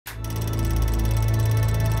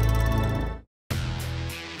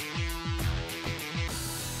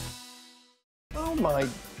Oh my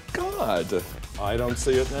God. I don't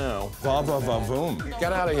see it now. Va va va voom.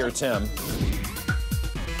 Get out of here, Tim.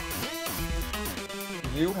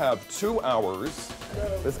 You have 2 hours.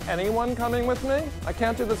 Is anyone coming with me? I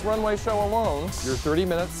can't do this runway show alone. Your 30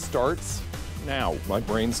 minutes starts now. My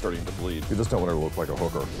brain's starting to bleed. You just don't want her to look like a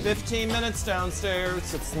hooker. 15 minutes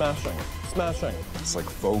downstairs. It's smashing. Smashing. It's like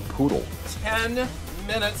faux poodle. 10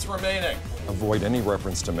 minutes remaining. Avoid any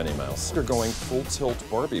reference to Minnie Mouse. You're going full tilt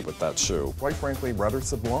Barbie with that shoe. Quite frankly, rather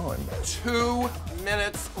sublime. 2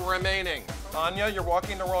 minutes remaining. Anya, you're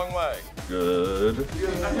walking the wrong way. Good.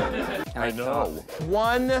 I know.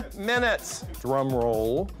 1 minute. Drum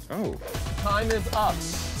roll. Oh. Time is up.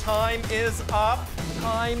 Time is up.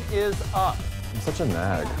 Time is up. I'm such a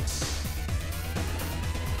nag.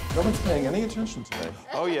 No one's paying any attention to me.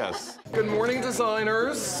 Oh, yes. Good morning,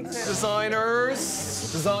 designers.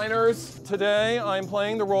 Designers. Designers. Today, I'm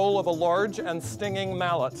playing the role of a large and stinging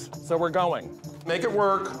mallet. So we're going. Make it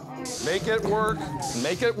work. Make it work.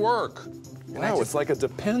 Make it work. Wow, it's like a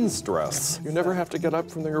Depends dress. You never have to get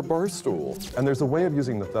up from your bar stool. And there's a way of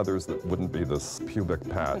using the feathers that wouldn't be this pubic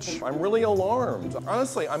patch. I'm really alarmed.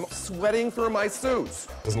 Honestly, I'm sweating through my suit.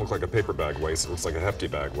 Doesn't look like a paper bag waist, it looks like a hefty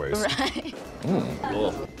bag waist. Right.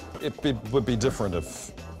 It would be different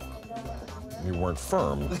if you weren't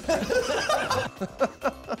firm.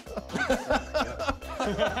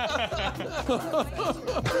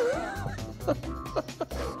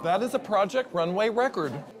 That is a Project Runway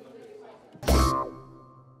record.